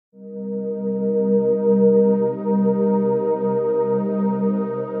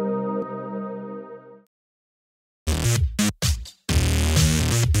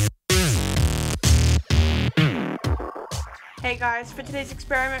guys, for today's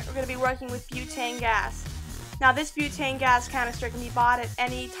experiment we're going to be working with butane gas. Now this butane gas canister can be bought at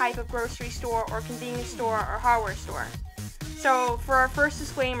any type of grocery store or convenience store or hardware store. So for our first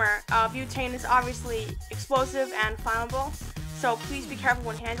disclaimer, butane is obviously explosive and flammable, so please be careful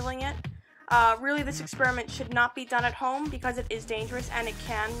when handling it. Really this experiment should not be done at home because it is dangerous and it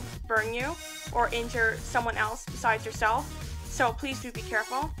can burn you or injure someone else besides yourself, so please do be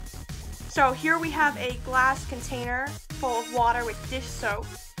careful. So here we have a glass container full of water with dish soap.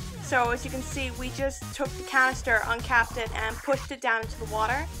 So as you can see, we just took the canister, uncapped it, and pushed it down into the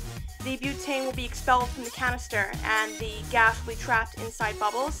water. The butane will be expelled from the canister and the gas will be trapped inside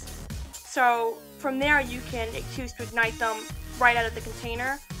bubbles. So from there you can choose to ignite them right out of the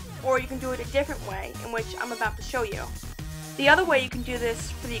container, or you can do it a different way, in which I'm about to show you. The other way you can do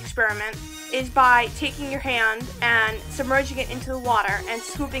this for the experiment is by taking your hand and submerging it into the water and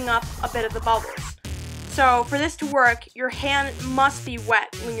scooping up a bit of the bubbles. So for this to work, your hand must be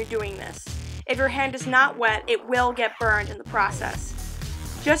wet when you're doing this. If your hand is not wet, it will get burned in the process.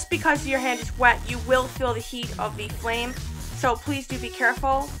 Just because your hand is wet, you will feel the heat of the flame, so please do be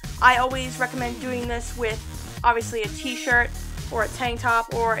careful. I always recommend doing this with obviously a t-shirt or a tank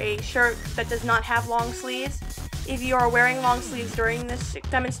top or a shirt that does not have long sleeves. If you are wearing long sleeves during this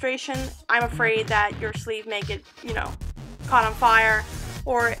demonstration, I'm afraid that your sleeve may get, caught on fire,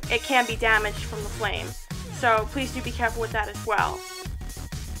 or it can be damaged from the flame. So please do be careful with that as well.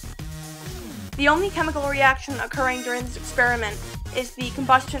 The only chemical reaction occurring during this experiment is the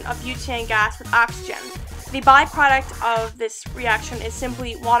combustion of butane gas with oxygen. The byproduct of this reaction is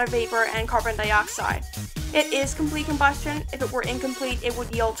simply water vapor and carbon dioxide. It is complete combustion. If it were incomplete, it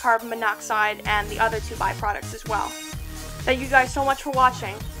would yield carbon monoxide and the other two byproducts as well. Thank you guys so much for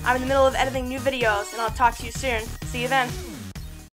watching. I'm in the middle of editing new videos, and I'll talk to you soon. See you then.